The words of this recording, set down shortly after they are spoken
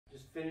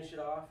finish it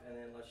off, and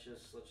then let's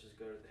just go to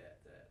the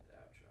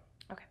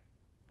outro. Okay.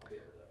 I'll be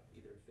able to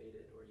either fade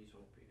it or use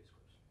one of the previous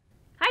clips.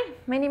 Hi,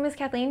 my name is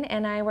Kathleen,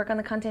 and I work on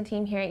the content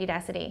team here at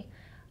Udacity.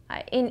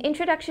 In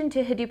Introduction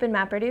to Hadoop and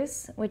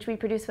MapReduce, which we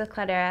produce with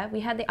Cloudera, we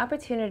had the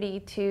opportunity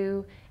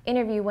to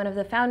interview one of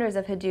the founders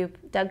of Hadoop,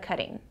 Doug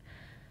Cutting.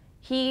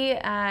 He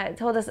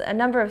told us a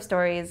number of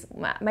stories.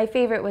 My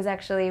favorite was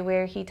actually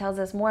where he tells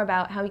us more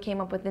about how he came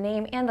up with the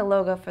name and the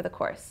logo for the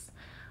course.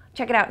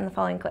 Check it out in the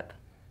following clip.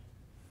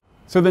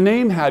 So the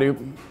name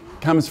Hadoop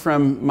comes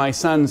from my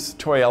son's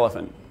toy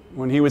elephant.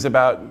 When he was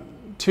about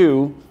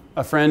 2,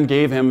 a friend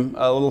gave him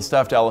a little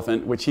stuffed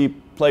elephant, which he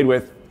played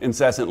with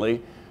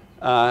incessantly.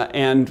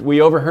 And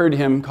we overheard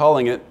him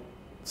calling it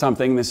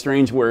something, this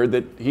strange word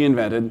that he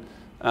invented,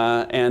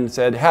 and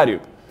said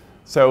Hadoop.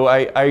 So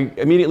I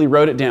immediately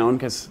wrote it down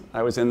because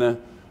I was in the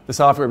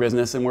software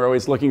business and we're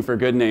always looking for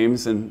good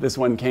names, and this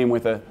one came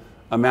with a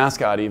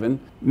mascot even.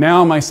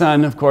 Now my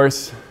son, of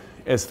course,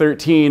 is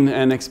 13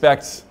 and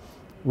expects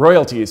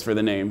royalties for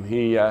the name.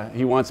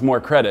 He wants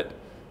more credit.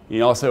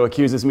 He also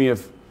accuses me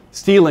of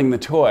stealing the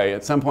toy.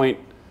 At some point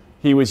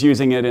he was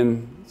using it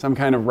in some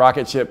kind of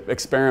rocket ship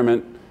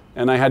experiment,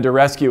 and I had to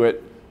rescue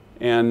it,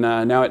 and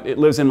now it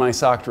lives in my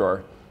sock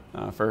drawer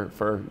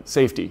for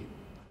safety.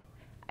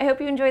 I hope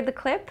you enjoyed the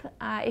clip.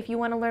 If you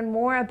want to learn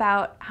more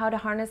about how to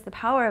harness the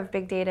power of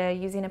big data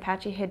using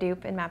Apache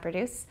Hadoop and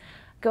MapReduce,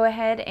 go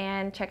ahead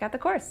and check out the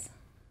course.